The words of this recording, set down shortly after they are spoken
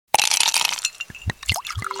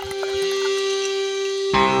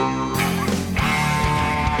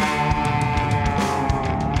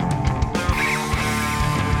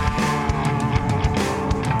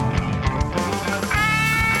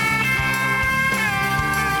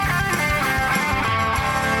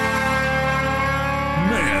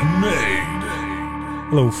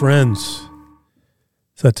Hello, friends.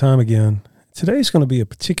 It's that time again. Today's going to be a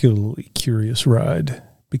particularly curious ride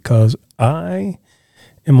because I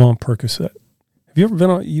am on Percocet. Have you ever been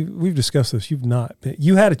on? We've discussed this. You've not been.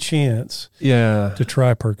 You had a chance, to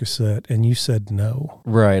try Percocet, and you said no.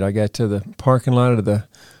 Right. I got to the parking lot of the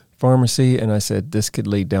pharmacy, and I said this could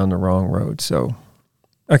lead down the wrong road. So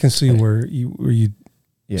I can see where you.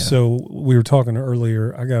 Yeah. So we were talking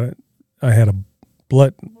earlier. I had a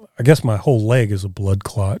blood. I guess my whole leg is a blood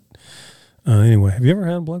clot. Anyway, have you ever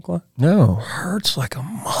had a blood clot? No. Hurts like a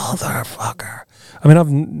motherfucker. I mean,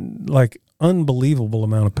 I've like unbelievable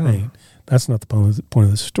amount of pain. That's not the point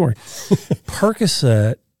of this story.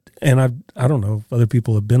 Percocet, and I don't know if other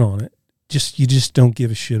people have been on it. You just don't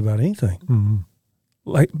give a shit about anything.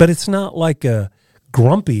 Mm-hmm. But it's not like a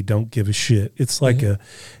grumpy don't give a shit. It's like a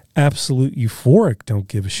absolute euphoric don't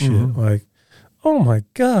give a shit. Mm-hmm. Like, oh my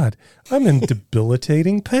God, I'm in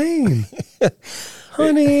debilitating pain.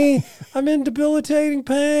 Honey, I'm in debilitating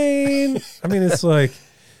pain. I mean, it's like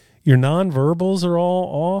your nonverbals are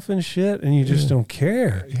all off and shit, and you just don't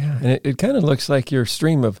care. Yeah, and it kind of looks like your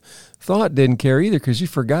stream of thought didn't care either because you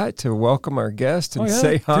forgot to welcome our guest and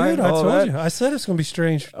say hi. Dude, and all I told that. you. I said it's going to be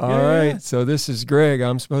strange. All right, so this is Greg.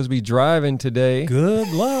 I'm supposed to be driving today. Good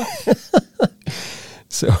luck.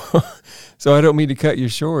 So I don't mean to cut your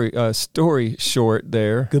story short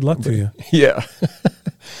there. Good luck to you. Yeah.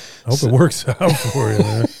 I hope it works out for you,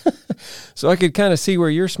 man. So I could kind of see where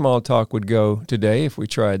your small talk would go today if we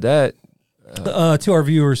tried that. To our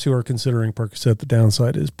viewers who are considering Percocet, the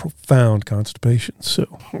downside is profound constipation. So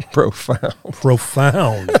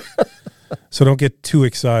profound. So don't get too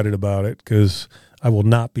excited about it because I will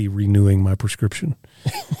not be renewing my prescription.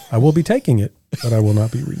 I will be taking it, but I will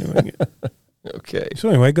not be renewing it. Okay. So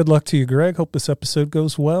anyway, good luck to you, Greg. Hope this episode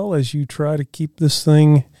goes well as you try to keep this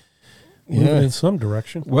thing moving in some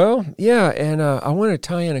direction. Well, yeah, and I want to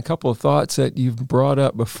tie in a couple of thoughts that you've brought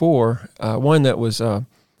up before. One that was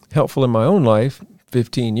helpful in my own life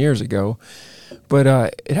 15 years ago, but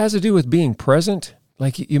it has to do with being present.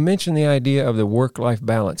 Like you mentioned the idea of the work-life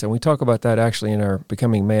balance, and we talk about that actually in our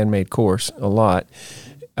Becoming Man-Made course a lot.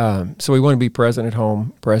 So we want to be present at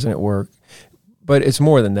home, present at work, but it's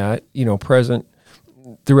more than that, present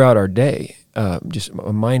throughout our day. Just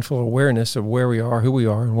a mindful awareness of where we are, who we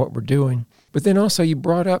are, and what we're doing. But then also you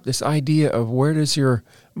brought up this idea of where does your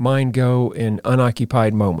mind go in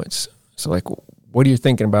unoccupied moments? So like, what are you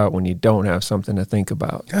thinking about when you don't have something to think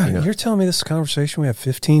about? God, you're telling me this conversation we had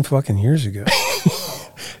 15 fucking years ago.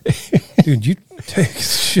 Dude, you take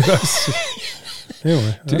shit.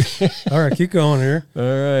 Anyway, all right, keep going here. All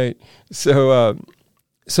right.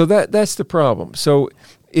 So that's the problem. So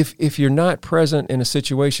if you're not present in a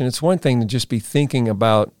situation, it's one thing to just be thinking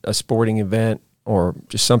about a sporting event or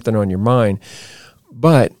just something on your mind.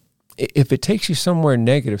 But if it takes you somewhere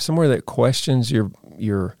negative, somewhere that questions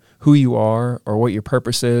your who you are or what your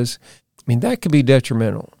purpose is, I mean, that could be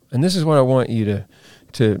detrimental. And this is what I want you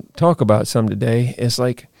to talk about some today. Is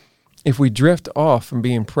like if we drift off from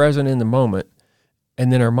being present in the moment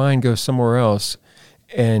and then our mind goes somewhere else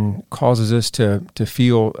and causes us to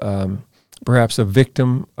feel perhaps a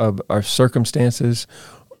victim of our circumstances,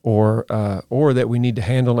 or that we need to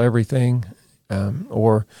handle everything,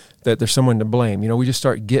 or that there's someone to blame. We just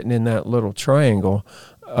start getting in that little triangle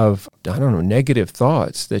of, negative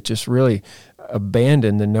thoughts that just really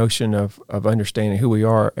abandon the notion of understanding who we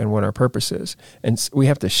are and what our purpose is. And we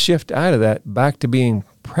have to shift out of that back to being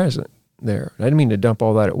present there. I didn't mean to dump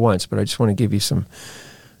all that at once, but I just want to give you some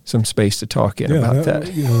space to talk in about that.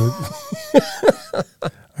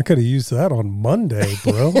 I could have used that on Monday,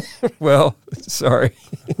 bro. Well, sorry.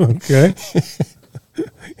 Okay.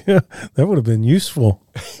 Yeah, that would have been useful.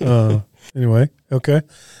 Anyway, okay.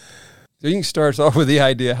 So you can start off with the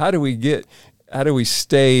idea, how do we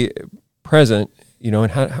stay present,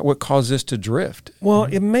 and what causes us to drift? Well,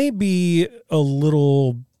 it may be a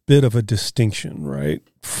little bit of a distinction, right?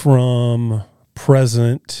 From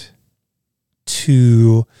present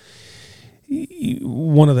to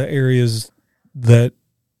one of the areas that,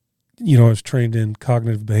 I was trained in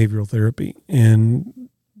cognitive behavioral therapy, and,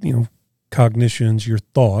 cognitions, your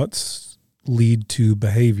thoughts lead to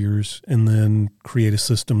behaviors and then create a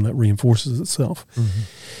system that reinforces itself. Mm-hmm.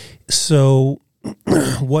 So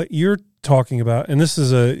what you're talking about, and this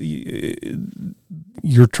is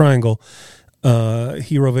your triangle,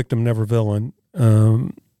 hero, victim, never villain. I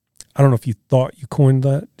don't know if you thought you coined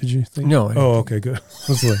that. Did you think? No. Oh, okay, good. I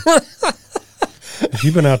was like, have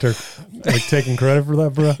you been out there like taking credit for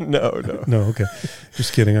that, bro? No. Okay,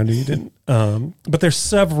 just kidding. I knew you didn't. But there's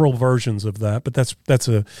several versions of that. But that's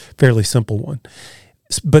a fairly simple one.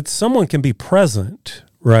 But someone can be present,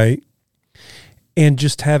 right? and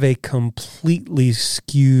just have a completely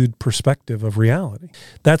skewed perspective of reality.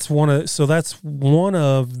 That's one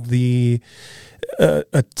of the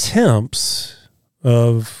attempts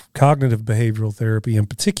of cognitive behavioral therapy in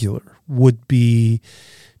particular would be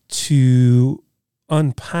to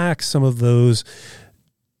unpack some of those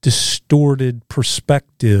distorted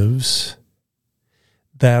perspectives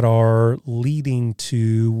that are leading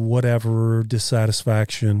to whatever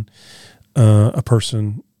dissatisfaction a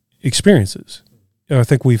person experiences. I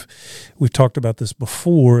think we've talked about this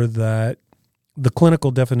before, that the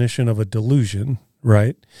clinical definition of a delusion,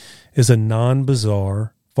 right, is a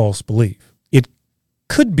non-bizarre false belief. It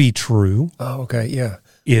could be true. Oh, okay, yeah.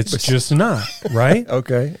 It's just not, right?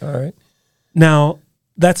 Okay, all right. Now,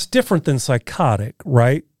 that's different than psychotic,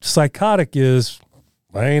 right? Psychotic is,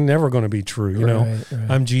 I ain't never going to be true. You know, Right.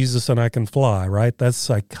 I'm Jesus and I can fly, right? That's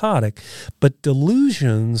psychotic. But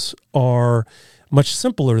delusions are much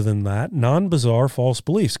simpler than that. Non-bizarre false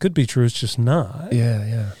beliefs could be true. It's just not.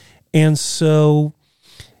 Yeah. And so,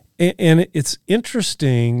 and it's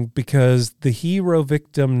interesting because the hero,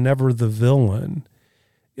 victim, never the villain.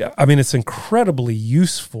 I mean, it's incredibly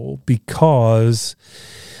useful because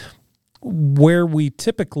where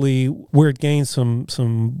it gained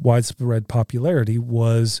some widespread popularity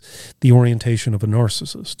was the orientation of a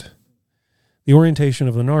narcissist. The orientation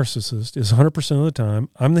of a narcissist is 100% of the time,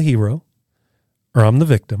 I'm the hero or I'm the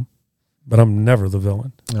victim, but I'm never the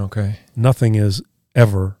villain. Okay. Nothing is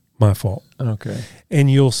ever my fault. Okay.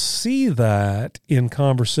 And you'll see that in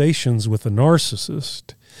conversations with a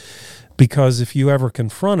narcissist, because if you ever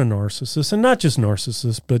confront a narcissist, and not just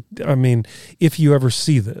narcissists, but I mean, if you ever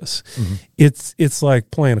see this, it's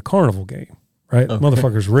like playing a carnival game, right? Okay.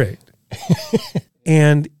 Motherfucker's rigged.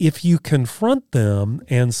 And if you confront them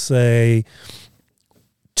and say,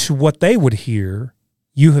 to what they would hear,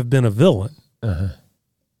 you have been a villain.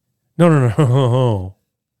 No.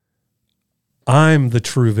 I'm the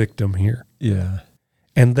true victim here. Yeah.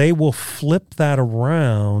 And they will flip that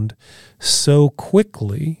around so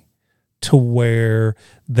quickly to where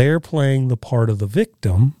they're playing the part of the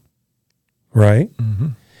victim, right? Mm-hmm.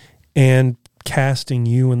 And casting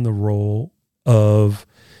you in the role of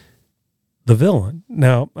the villain.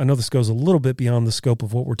 Now, I know this goes a little bit beyond the scope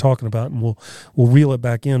of what we're talking about, and we'll reel it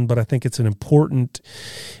back in, but I think it's an important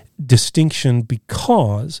distinction,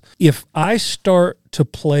 because if I start to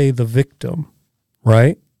play the victim,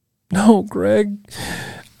 right? No, Greg,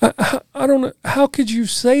 I don't know. How could you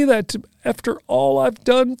say that after all I've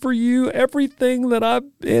done for you, everything that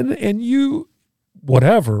I've been, and you,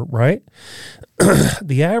 whatever, right?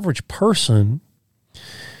 The average person,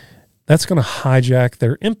 that's going to hijack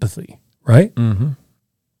their empathy, right? Mm-hmm.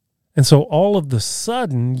 And so all of the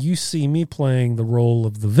sudden, you see me playing the role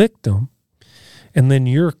of the victim, and then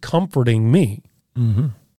you're comforting me. Mm-hmm.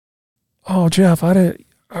 Oh, Jeff, I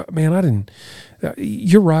didn't.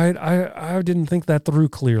 You're right. I didn't think that through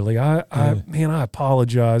clearly. I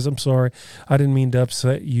apologize. I'm sorry. I didn't mean to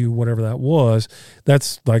upset you. Whatever that was.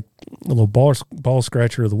 That's like a little ball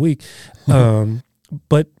scratcher of the week.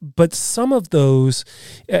 But some of those,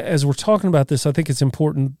 as we're talking about this, I think it's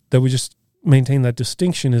important that we just maintain that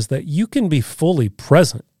distinction, is that you can be fully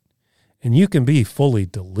present and you can be fully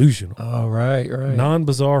delusional. Oh, right.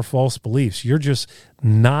 Non-bizarre false beliefs. You're just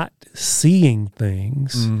not seeing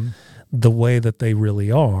things the way that they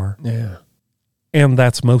really are. Yeah. And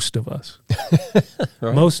that's most of us.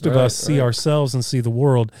 Right, most of us see ourselves and see the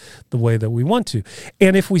world the way that we want to.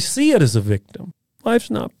 And if we see it as a victim,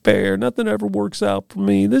 life's not fair, nothing ever works out for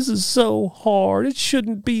me, this is so hard, it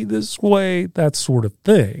shouldn't be this way, that sort of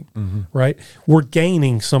thing, right? We're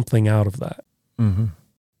gaining something out of that. Mm-hmm.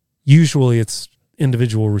 Usually it's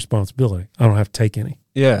individual responsibility. I don't have to take any.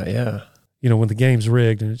 Yeah. You know, when the game's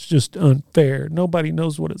rigged and it's just unfair, nobody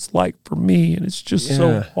knows what it's like for me, and it's just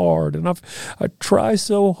so hard. And I try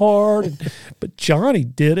so hard, but Johnny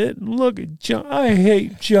did it. And look at John. I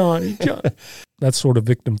hate Johnny. That sort of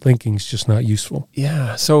victim thinking is just not useful.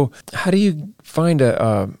 Yeah. So how do you find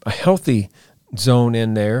a healthy zone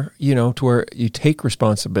in there, you know, to where you take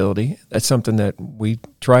responsibility? That's something that we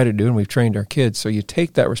try to do, and we've trained our kids. So you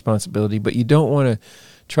take that responsibility, but you don't want to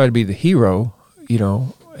try to be the hero, you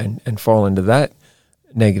know, and fall into that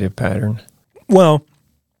negative pattern. Well,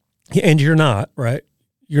 and you're not, right?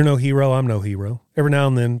 You're no hero, I'm no hero. Every now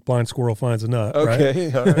and then, blind squirrel finds a nut, okay,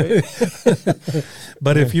 right? All right.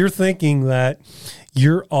 But if you're thinking that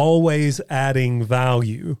you're always adding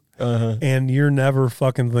value and you're never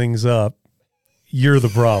fucking things up, you're the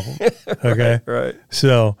problem, okay? Right.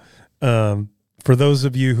 So for those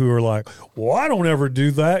of you who are like, well, I don't ever do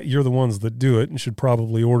that, you're the ones that do it and should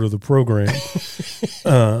probably order the program.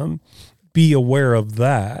 Be aware of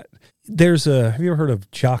that. Have you ever heard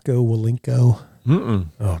of Jocko Willink? Mm-mm.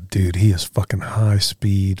 Oh, dude, he is fucking high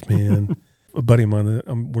speed, man. A buddy of mine that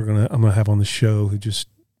I'm gonna have on the show who just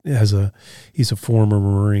he's a former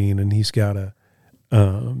Marine, and he's got a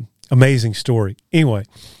amazing story. Anyway,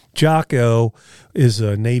 Jocko is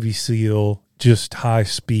a Navy SEAL, just high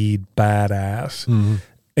speed badass,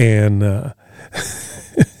 and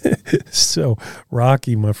so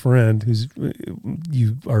Rocky, my friend, who's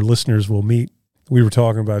our listeners will meet. We were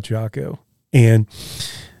talking about Jocko, and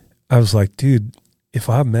I was like, dude, if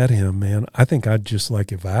I met him, man, I think I'd just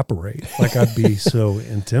like evaporate. Like I'd be so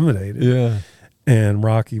intimidated. Yeah. And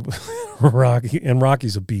Rocky's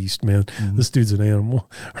a beast, man. This dude's an animal.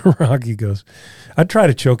 Rocky goes, I'd try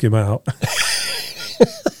to choke him out.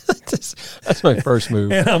 That's my first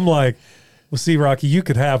move. And I'm like, well, see, Rocky, you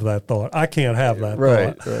could have that thought. I can't have that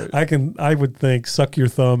thought. Right. I would think, suck your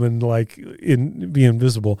thumb and be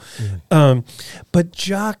invisible. But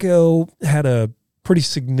Jocko had a pretty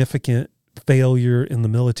significant failure in the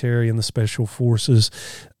military and the special forces.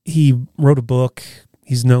 He wrote a book.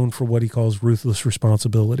 He's known for what he calls ruthless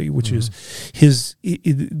responsibility, which is his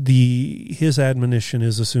admonition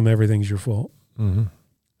is assume everything's your fault. Mm-hmm.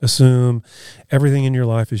 Assume everything in your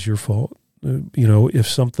life is your fault. If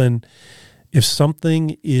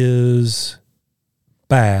something is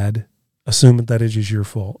bad, assume that it is your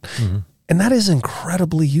fault. Mm-hmm. And that is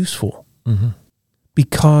incredibly useful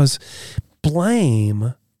because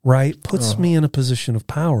blame, right, puts me in a position of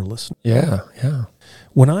powerlessness. Yeah, yeah.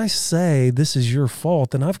 When I say this is your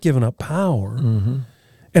fault, then I've given up power. Mm-hmm.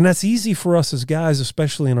 And that's easy for us as guys,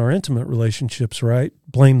 especially in our intimate relationships, right?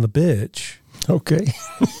 Blame the bitch. Okay.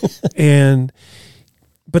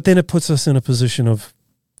 But then it puts us in a position of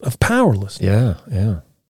powerlessness. Yeah, yeah.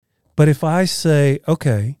 But if I say,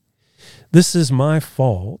 okay, this is my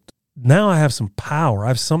fault, now I have some power. I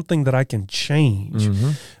have something that I can change. Mm-hmm.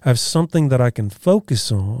 I have something that I can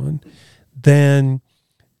focus on. Then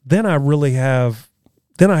I really have,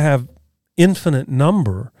 I have infinite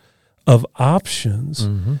number of options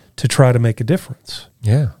to try to make a difference.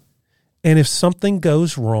 Yeah. And if something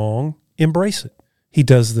goes wrong, embrace it. He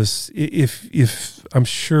does this. If I'm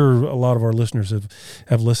sure a lot of our listeners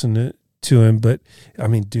have listened to him, but I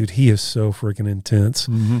mean, dude, he is so freaking intense.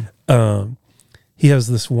 Mm-hmm. He has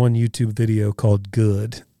this one YouTube video called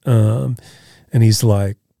Good. And he's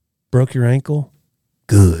like, broke your ankle?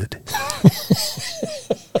 Good.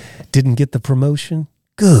 Didn't get the promotion?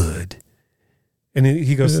 Good. And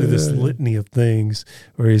he goes through this litany of things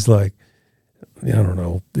where he's like, I don't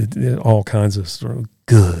know, all kinds of sort of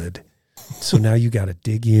good. So now you got to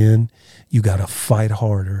dig in. You got to fight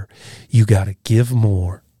harder. You got to give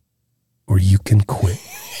more, or you can quit.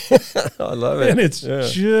 I love it. And it's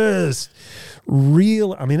just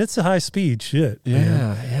real. I mean, it's a high speed shit.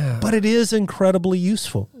 Yeah, yeah. But it is incredibly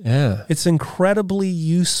useful. Yeah. It's incredibly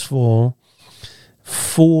useful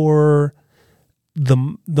for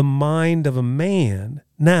the mind of a man.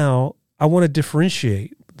 Now, I want to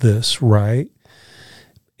differentiate this, right?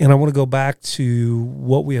 And I want to go back to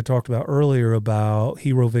what we had talked about earlier about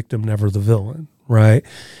hero, victim, never the villain, right?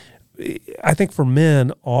 I think for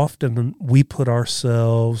men, often we put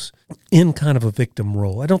ourselves in kind of a victim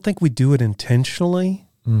role. I don't think we do it intentionally,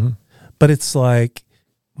 but it's like,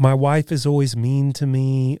 my wife is always mean to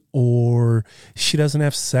me, or she doesn't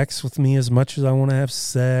have sex with me as much as I want to have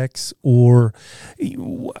sex, or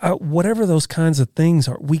whatever those kinds of things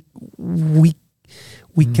are.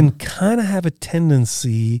 We can kind of have a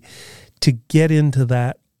tendency to get into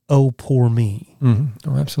that, oh, poor me. Mm-hmm.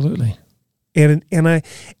 Oh, absolutely. And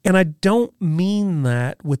I don't mean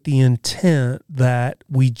that with the intent that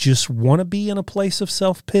we just want to be in a place of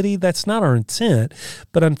self-pity. That's not our intent,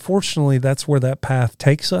 but unfortunately that's where that path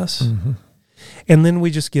takes us. Mm-hmm. And then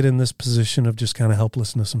we just get in this position of just kind of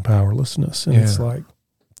helplessness and powerlessness. And it's like,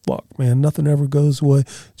 fuck, man, nothing ever goes away.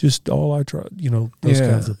 Just all I try, those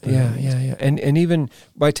kinds of things. Yeah. And even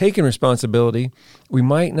by taking responsibility, we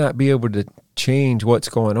might not be able to change what's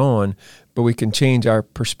going on, but we can change our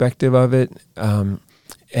perspective of it,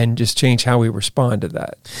 and just change how we respond to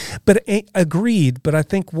that. But agreed. But I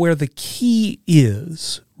think where the key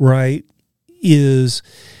is, right, is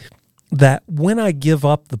that when I give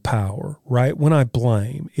up the power, right, when I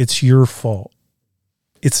blame, it's your fault.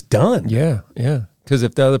 It's done. Yeah. Because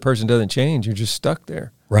if the other person doesn't change, you're just stuck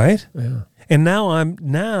there. Right? Yeah. And now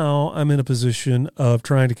I'm in a position of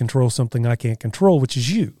trying to control something I can't control, which is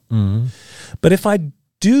you. Mm-hmm. But if I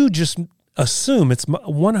do just assume it's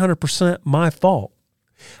 100% my fault,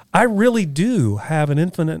 I really do have an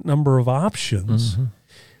infinite number of options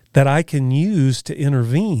that I can use to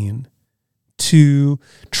intervene to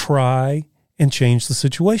try and change the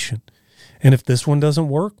situation. And if this one doesn't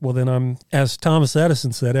work, well, then I'm, as Thomas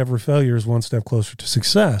Edison said, every failure is one step closer to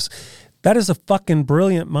success. That is a fucking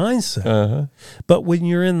brilliant mindset. Uh-huh. But when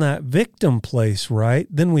you're in that victim place, right,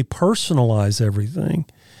 then we personalize everything.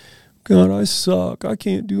 God, I suck. I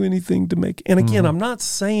can't do anything to make. And again, I'm not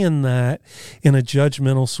saying that in a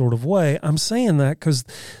judgmental sort of way. I'm saying that because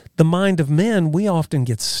the mind of men, we often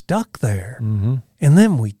get stuck there. And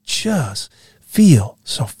then we just feel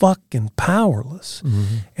so fucking powerless.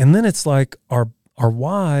 And then it's like our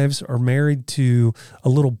wives are married to a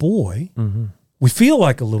little boy. We feel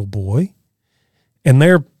like a little boy, and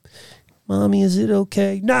they're, Mommy, is it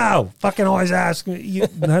okay? No, fucking always ask me,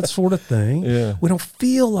 that sort of thing. Yeah. We don't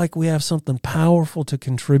feel like we have something powerful to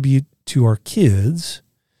contribute to our kids.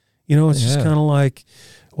 You know, it's just kind of like,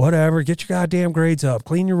 whatever, get your goddamn grades up,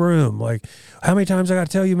 clean your room. Like, how many times I got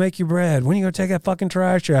to tell you make your bread? When are you going to take that fucking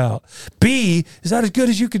trash out? B, is that as good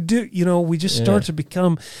as you could do? You know, we just start to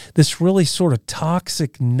become this really sort of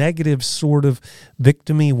toxic, negative sort of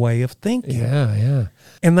victim-y way of thinking. Yeah.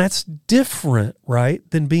 And that's different, right,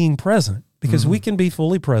 than being present, because we can be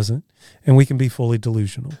fully present and we can be fully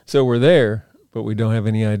delusional. So we're there, but we don't have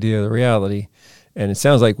any idea of the reality. And it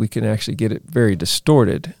sounds like we can actually get it very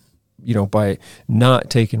distorted, you know, by not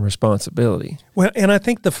taking responsibility. Well, and I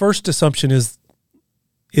think the first assumption is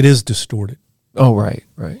it is distorted. Oh, right.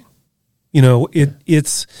 You know,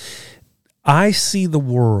 it's I see the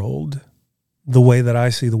world the way that I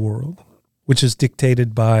see the world, which is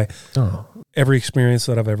dictated by every experience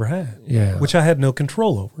that I've ever had, which I had no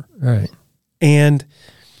control over. Right. And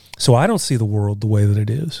so I don't see the world the way that it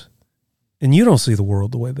is, and you don't see the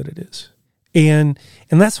world the way that it is. And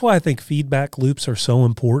that's why I think feedback loops are so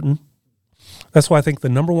important. That's why I think the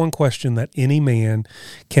number one question that any man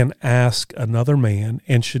can ask another man,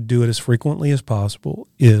 and should do it as frequently as possible,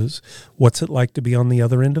 is, what's it like to be on the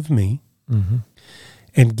other end of me?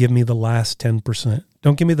 And give me the last 10%.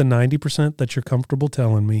 Don't give me the 90% that you're comfortable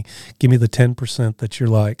telling me. Give me the 10% that you're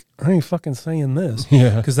like, I ain't fucking saying this.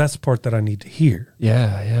 Yeah. Because that's the part that I need to hear.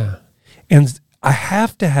 Yeah. And I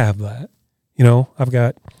have to have that. You know, I've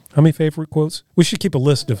got, how many favorite quotes? We should keep a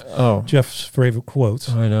list of Jeff's favorite quotes.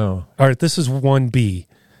 I know. All right, this is 1B.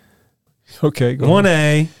 Okay, go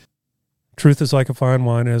 1A, truth is like a fine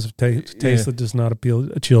wine, it has a taste that does not appeal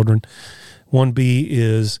to children. 1B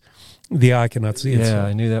is, the eye cannot see itself. Yeah,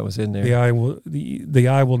 I knew that was in there. The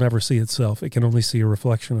eye will never see itself. It can only see a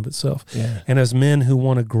reflection of itself. Yeah. And as men who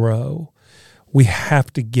want to grow, we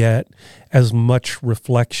have to get as much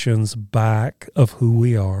reflections back of who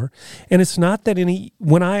we are. And it's not that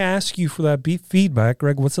when I ask you for that feedback,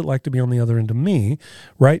 Greg, what's it like to be on the other end of me,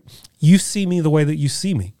 right? You see me the way that you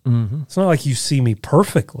see me. It's not like you see me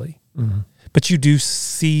perfectly, but you do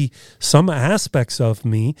see some aspects of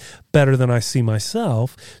me better than I see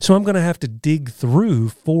myself. So I'm going to have to dig through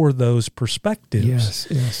for those perspectives.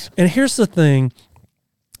 Yes. And here's the thing,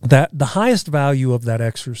 that the highest value of that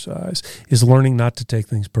exercise is learning not to take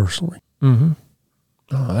things personally. Oh,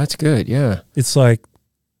 that's good. Yeah. It's like,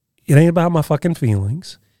 it ain't about my fucking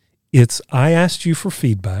feelings. It's, I asked you for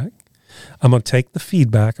feedback. I'm going to take the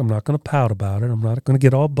feedback. I'm not going to pout about it. I'm not going to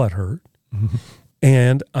get all butthurt.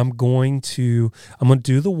 And I'm going to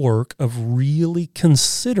do the work of really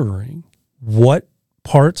considering what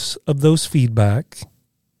parts of those feedback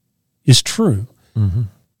is true.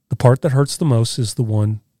 The part that hurts the most is the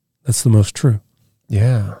one that's the most true.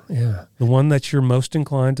 Yeah. The one that you're most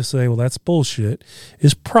inclined to say, well, that's bullshit,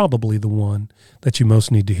 is probably the one that you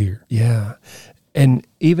most need to hear. Yeah. And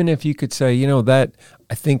even if you could say, you know, that,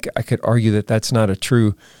 I think I could argue that that's not a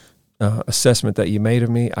true assessment that you made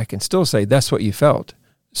of me, I can still say that's what you felt.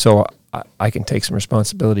 So I can take some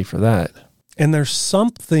responsibility for that. And there's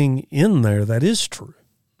something in there that is true.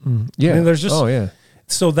 Yeah. I mean, there's just,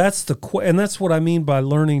 So that's and that's what I mean by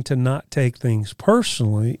learning to not take things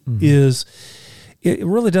personally, is it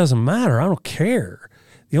really doesn't matter. I don't care.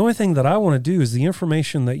 The only thing that I want to do is the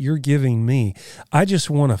information that you're giving me. I just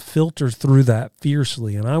want to filter through that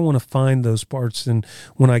fiercely, and I want to find those parts. And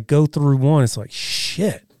when I go through one, it's like,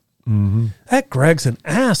 shit, that Greg's an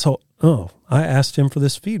asshole. Oh, I asked him for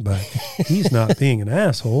this feedback. He's not being an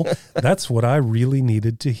asshole. That's what I really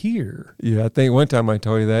needed to hear. Yeah, I think one time I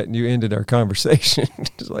told you that, and you ended our conversation.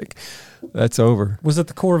 It's like, that's over. Was it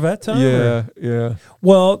the Corvette time? Yeah.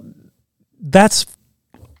 Well, that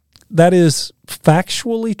is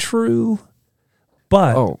factually true,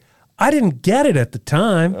 but I didn't get it at the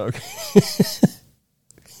time. Okay.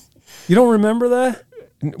 You don't remember that?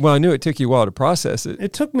 Well, I knew it took you a while to process it.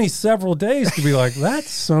 It took me several days to be like, that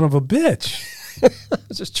son of a bitch. I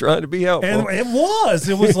was just trying to be helpful. And it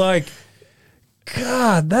was like,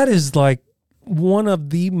 God, that is like one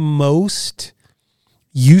of the most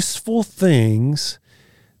useful things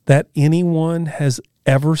that anyone has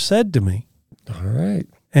ever said to me. All right.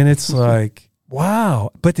 And it's like,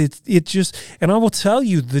 wow. But it just, and I will tell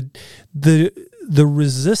you the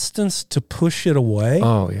resistance to push it away.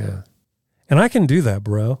 Oh, yeah. And I can do that,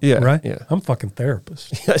 bro. Yeah. Right? Yeah. I'm fucking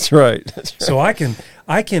therapist. That's right. That's right. So I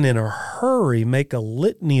can in a hurry make a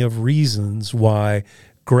litany of reasons why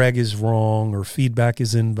Greg is wrong or feedback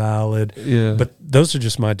is invalid. Yeah. But those are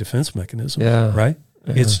just my defense mechanisms. Yeah. Right?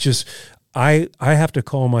 Yeah. It's just I have to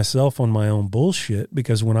call myself on my own bullshit,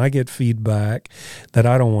 because when I get feedback that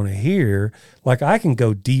I don't want to hear, like I can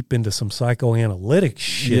go deep into some psychoanalytic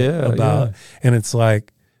shit about, and it's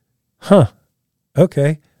like,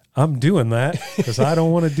 okay, I'm doing that because I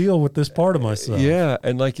don't want to deal with this part of myself. Yeah,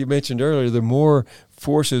 and like you mentioned earlier, the more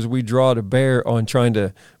forces we draw to bear on trying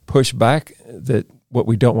to push back that what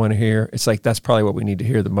we don't want to hear, it's like that's probably what we need to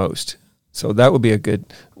hear the most. So that would be a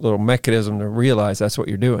good little mechanism to realize that's what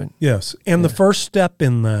you're doing. Yes, and the first step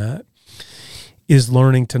in that is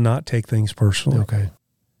learning to not take things personally. Okay.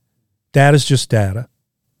 Data is just data.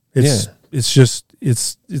 It's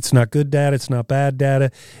not good data. It's not bad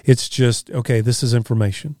data. It's just, okay, this is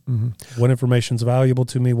information. Mm-hmm. What information is valuable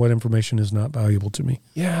to me? What information is not valuable to me?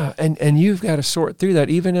 Yeah, and you've got to sort through that.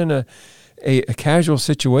 Even in a casual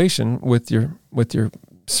situation with your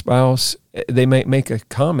spouse, they might make a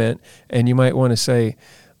comment, and you might want to say,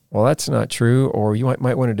 well, that's not true, or you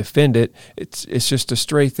might want to defend it. It's just a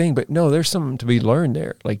stray thing. But no, there's something to be learned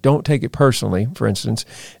there. Like, don't take it personally, for instance,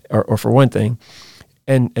 or for one thing.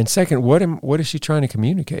 And second, what is she trying to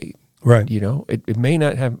communicate? Right. You know, it may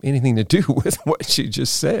not have anything to do with what she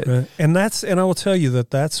just said. Right. And I will tell you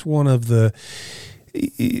that's one of a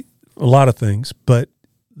lot of things, but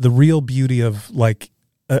the real beauty of like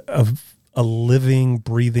a living,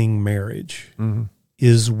 breathing marriage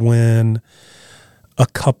is when a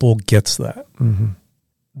couple gets that,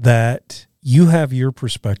 that you have your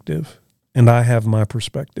perspective and I have my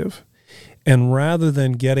perspective. And rather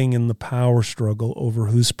than getting in the power struggle over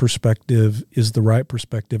whose perspective is the right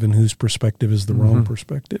perspective and whose perspective is the wrong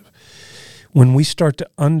perspective, when we start to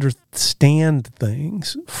understand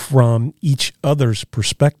things from each other's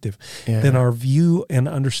perspective, then our view and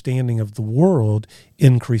understanding of the world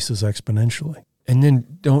increases exponentially. And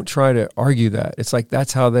then don't try to argue that. It's like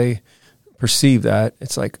that's how they perceive that.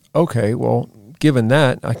 It's like, okay, well, given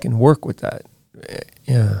that, I can work with that.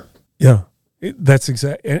 Yeah. Yeah. That's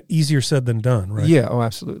easier said than done, right? Yeah, oh,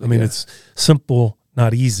 absolutely. I mean, it's simple,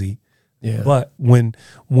 not easy. Yeah. But when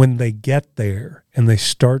they get there and they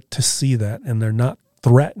start to see that and they're not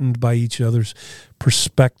threatened by each other's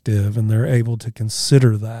perspective and they're able to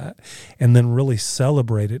consider that and then really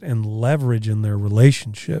celebrate it and leverage in their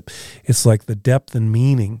relationship, it's like the depth and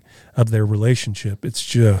meaning of their relationship. It's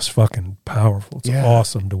just fucking powerful. It's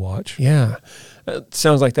awesome to watch. Yeah. It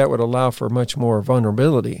sounds like that would allow for much more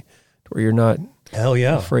vulnerability where you're not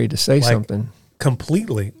afraid to say something.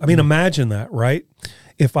 Completely. I mean, imagine that, right?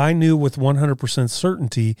 If I knew with 100%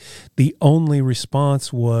 certainty, the only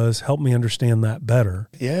response was help me understand that better.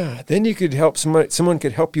 Yeah. Then you could help someone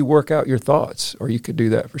could help you work out your thoughts, or you could do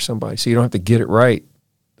that for somebody so you don't have to get it right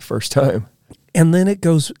the first time. And then it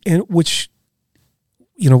goes, which,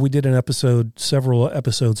 we did an episode several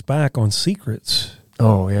episodes back on secrets.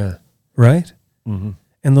 Oh, yeah. Right? Mm-hmm.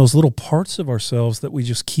 And those little parts of ourselves that we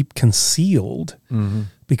just keep concealed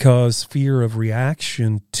because fear of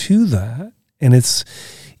reaction to that. And it's,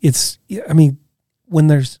 I mean, when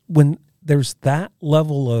there's that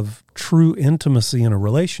level of true intimacy in a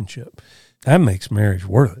relationship, that makes marriage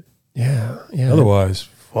worth it. Yeah. Yeah. Otherwise,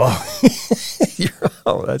 fuck.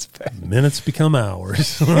 Oh, that's bad. Minutes become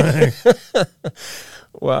hours.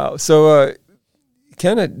 Wow. So,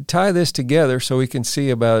 kind of tie this together so we can see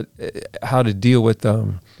about how to deal with Dude,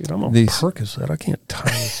 I'm on Percocet. I can't tie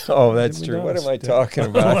this. Oh, that's true. What am I talking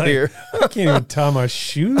about here? I can't even tie my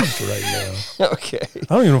shoes right now. Okay. I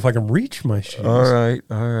don't even know if I can reach my shoes. All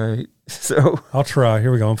right. So I'll try.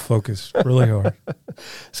 Here we go. I'm focused really hard.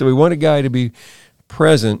 So we want a guy to be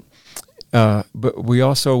present, but we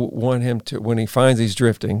also want him to, when he finds he's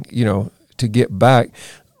drifting, to get back.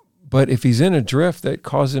 But if he's in a drift that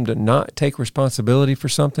causes him to not take responsibility for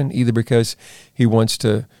something, either because he wants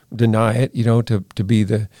to deny it, to be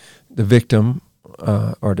the victim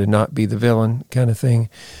or to not be the villain kind of thing,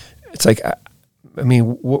 it's like, I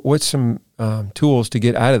mean, what's some tools to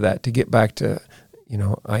get out of that, to get back to,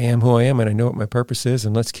 I am who I am and I know what my purpose is,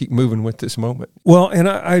 and let's keep moving with this moment. Well, and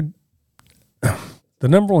I the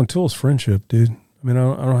number one tool is friendship, dude. I mean,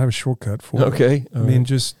 I don't have a shortcut for it. Okay. I mean,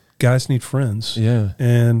 just guys need friends. Yeah.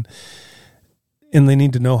 And they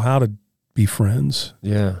need to know how to be friends.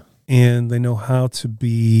 Yeah. And they know how to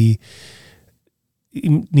be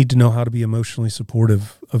need to know how to be emotionally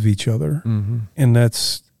supportive of each other. Mm-hmm. And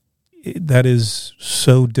that is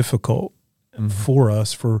so difficult for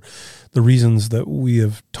us for the reasons that we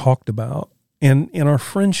have talked about. And in our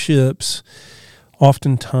friendships,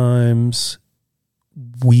 oftentimes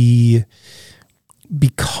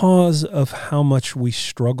because of how much we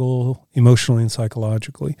struggle emotionally and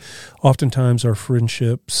psychologically, oftentimes our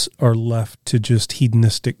friendships are left to just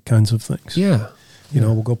hedonistic kinds of things. Yeah. You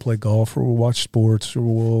know, we'll go play golf, or we'll watch sports, or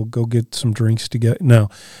we'll go get some drinks together. Now,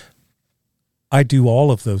 I do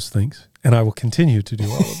all of those things, and I will continue to do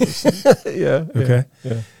all of those things. Yeah. Okay?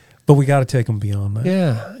 Yeah. But we got to take them beyond that.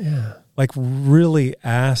 Yeah. Yeah. Like really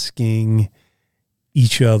asking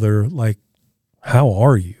each other, like, how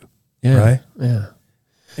are you? Yeah. Right? Yeah.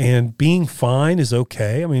 And being fine is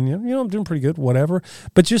okay. I mean, you know, I'm doing pretty good, whatever.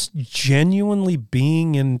 But just genuinely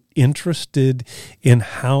being interested in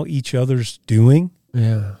how each other's doing.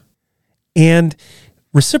 Yeah. And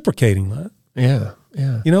reciprocating that. Yeah.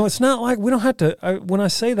 Yeah. You know, it's not like we don't have to, when I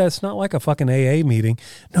say that, it's not like a fucking AA meeting.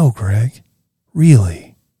 No, Greg,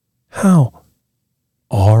 really, how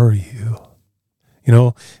are you? You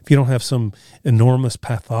know, if you don't have some enormous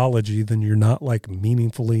pathology, then you're not like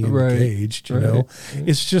meaningfully engaged, you know?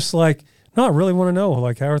 It's just like, no, I really want to know,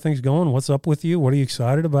 like, how are things going? What's up with you? What are you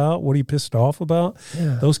excited about? What are you pissed off about?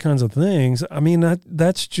 Yeah. Those kinds of things. I mean,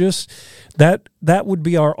 that's just, that would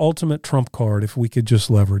be our ultimate trump card if we could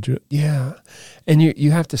just leverage it. Yeah. And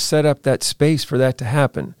you have to set up that space for that to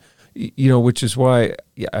happen, you know, which is why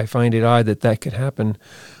I find it odd that could happen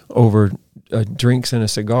over drinks and a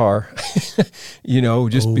cigar, you know,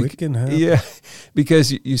 just it can happen. Yeah,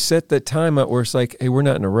 because you set that time up where it's like, hey, we're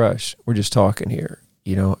not in a rush. We're just talking here,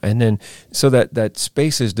 you know, and then so that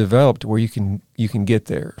space is developed where you can get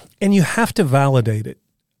there. And you have to validate it.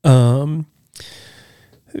 You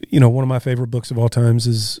know, one of my favorite books of all times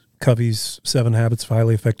is Covey's 7 Habits of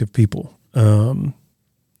Highly Effective People.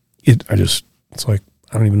 It's like,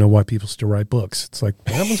 I don't even know why people still write books. It's like,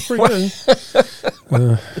 that one's pretty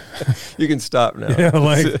good. You can stop now. Yeah,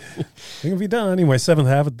 like, it can be done. Anyway, 7th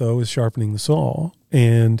habit, though, is sharpening the saw.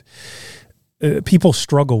 And people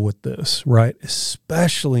struggle with this, right?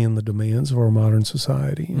 Especially in the demands of our modern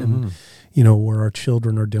society. And, you know, where our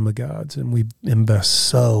children are demigods and we invest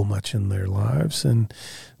so much in their lives. And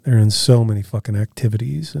they're in so many fucking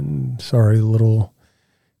activities. And sorry, little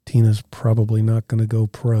Tina's probably not going to go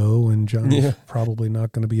pro, and John's probably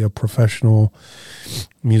not going to be a professional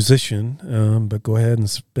musician, but go ahead and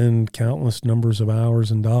spend countless numbers of hours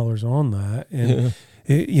and dollars on that. And,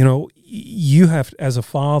 you know, you have, as a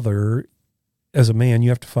father, as a man, you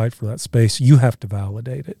have to fight for that space. You have to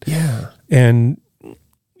validate it. Yeah. And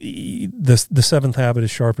the 7th habit is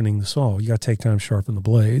sharpening the saw. You got to take time to sharpen the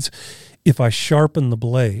blades. If I sharpen the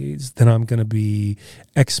blades, then I'm going to be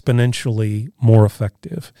exponentially more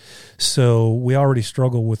effective. So we already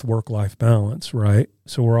struggle with work-life balance, right?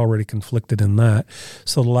 So we're already conflicted in that.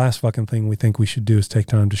 So the last fucking thing we think we should do is take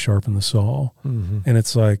time to sharpen the saw. And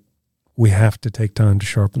it's like, we have to take time to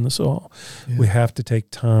sharpen the saw. Yeah. We have to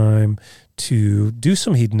take time to do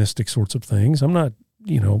some hedonistic sorts of things. I'm not,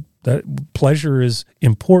 you know, that pleasure is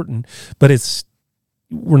important, but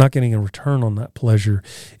we're not getting a return on that pleasure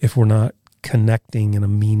if we're not connecting in a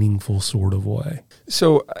meaningful sort of way.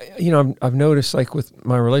 So, you know, I've noticed, like, with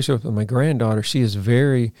my relationship with my granddaughter, she is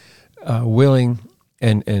very willing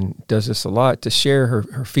and does this a lot, to share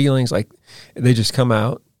her feelings. Like, they just come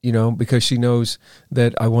out, you know, because she knows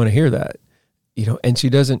that I want to hear that, you know, and she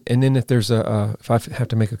doesn't. And then if there's if I have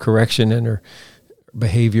to make a correction in her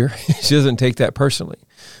behavior, she doesn't take that personally.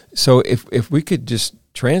 So if we could just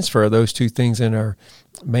transfer those two things in our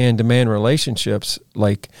man-to-man relationships,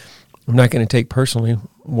 like, I'm not going to take personally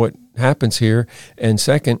what happens here, and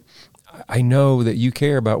second, I know that you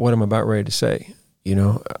care about what I'm about ready to say, you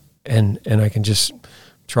know, and I can just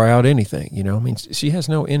try out anything, you know. I mean, she has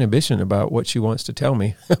no inhibition about what she wants to tell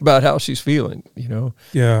me about how she's feeling, you know.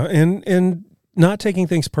 Yeah, and not taking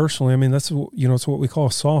things personally. I mean, that's, you know, it's what we call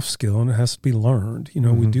a soft skill, and it has to be learned. You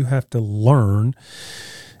know, we do have to learn.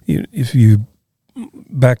 If you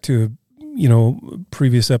back to, you know,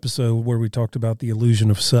 previous episode where we talked about the illusion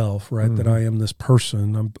of self, right? That I am this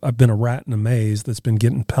person. I've been a rat in a maze that's been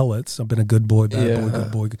getting pellets. I've been a good boy, bad boy,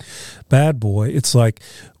 good boy, bad boy. It's like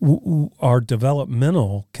our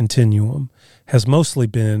developmental continuum has mostly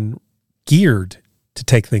been geared to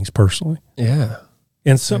take things personally. Yeah.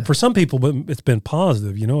 And so for some people, it's been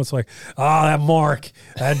positive. You know, it's like, that Mark,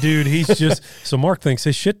 that dude, he's just... So Mark thinks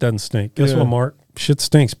his shit doesn't stink. Guess what, Mark? Shit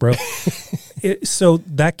stinks, bro. So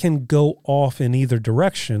that can go off in either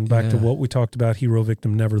direction, back to what we talked about, hero,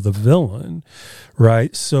 victim, never the villain,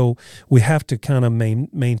 right? So we have to kind of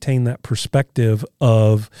maintain that perspective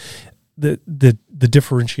of the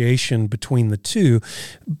differentiation between the two,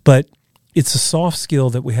 but it's a soft skill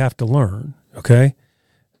that we have to learn, okay?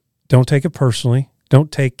 Don't take it personally.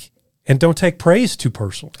 Don't take praise too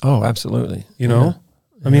personally. Oh, absolutely. You know?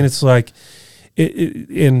 Yeah. I mean, it's like,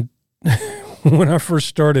 when I first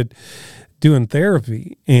started doing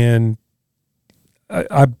therapy, and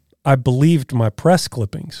I believed my press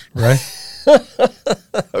clippings, right?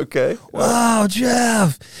 Okay. Wow,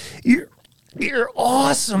 Jeff, you're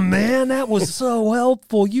awesome, man. That was so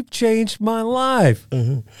helpful. You changed my life.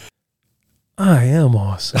 I am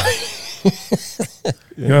awesome.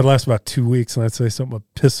 You know, I'd last about 2 weeks, and I'd say something to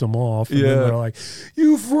piss them off. And then they're like,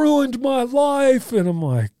 "You've ruined my life." And I'm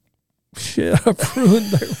like, shit, I've ruined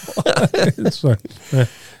their life. So,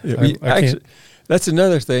 actually, that's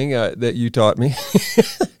another thing that you taught me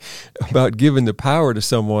about giving the power to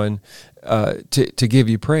someone to give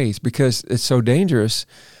you praise, because it's so dangerous,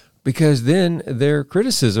 because then their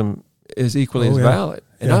criticism is equally as valid.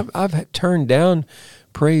 And I've turned down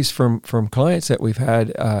praise from clients that we've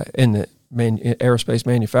had in the aerospace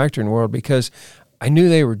manufacturing world, because I knew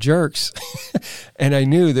they were jerks, and I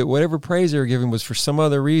knew that whatever praise they were giving was for some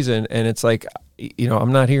other reason. And it's like, you know,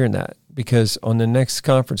 I'm not hearing that, because on the next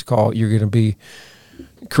conference call, you're going to be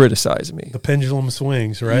criticizing me. The pendulum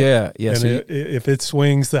swings, right? Yeah. Yes. And if it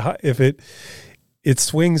swings, if it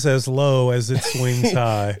swings as low as it swings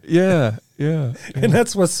high. Yeah. And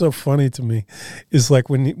that's what's so funny to me, is like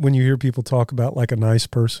when you hear people talk about like a nice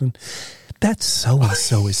person, that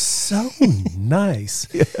so-and-so is so nice.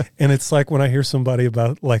 Yeah. And it's like when I hear somebody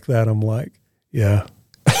about like that, I'm like, yeah.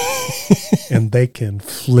 And they can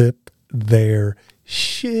flip their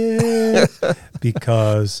shit,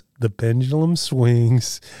 because the pendulum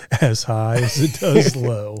swings as high as it does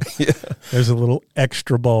low. Yeah. There's a little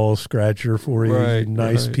extra ball scratcher for you, you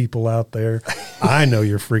nice people out there. I know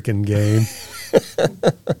your freaking game.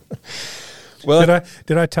 Well,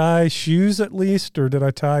 did I tie shoes at least, or did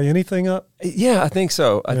I tie anything up? Yeah, I think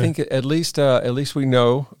so. I think at least we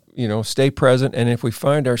know, stay present, and if we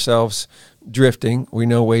find ourselves drifting, we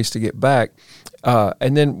know ways to get back.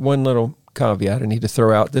 And then one little caveat I need to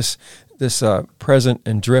throw out: this present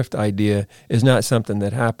and drift idea is not something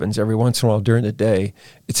that happens every once in a while during the day.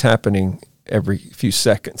 It's happening every few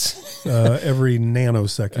seconds, every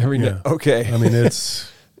nanosecond. Okay. I mean,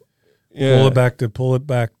 it's pull it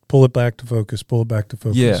back to focus.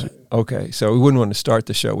 Yeah. Okay. So we wouldn't want to start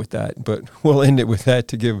the show with that, but we'll end it with that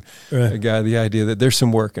to give a guy the idea that there's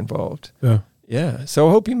some work involved. Yeah. Yeah. So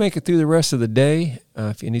I hope you make it through the rest of the day.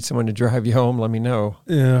 If you need someone to drive you home, let me know.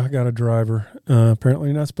 Yeah, I got a driver. Apparently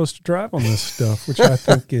you're not supposed to drive on this stuff, which I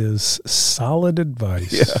think is solid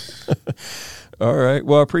advice. Yeah. All right.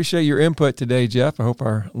 Well, I appreciate your input today, Jeff. I hope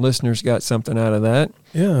our listeners got something out of that.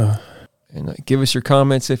 Yeah. And give us your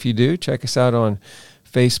comments if you do. Check us out on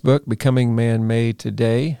Facebook, Becoming Man Made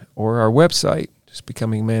Today, or our website, just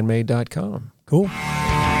becomingmanmade.com. Cool.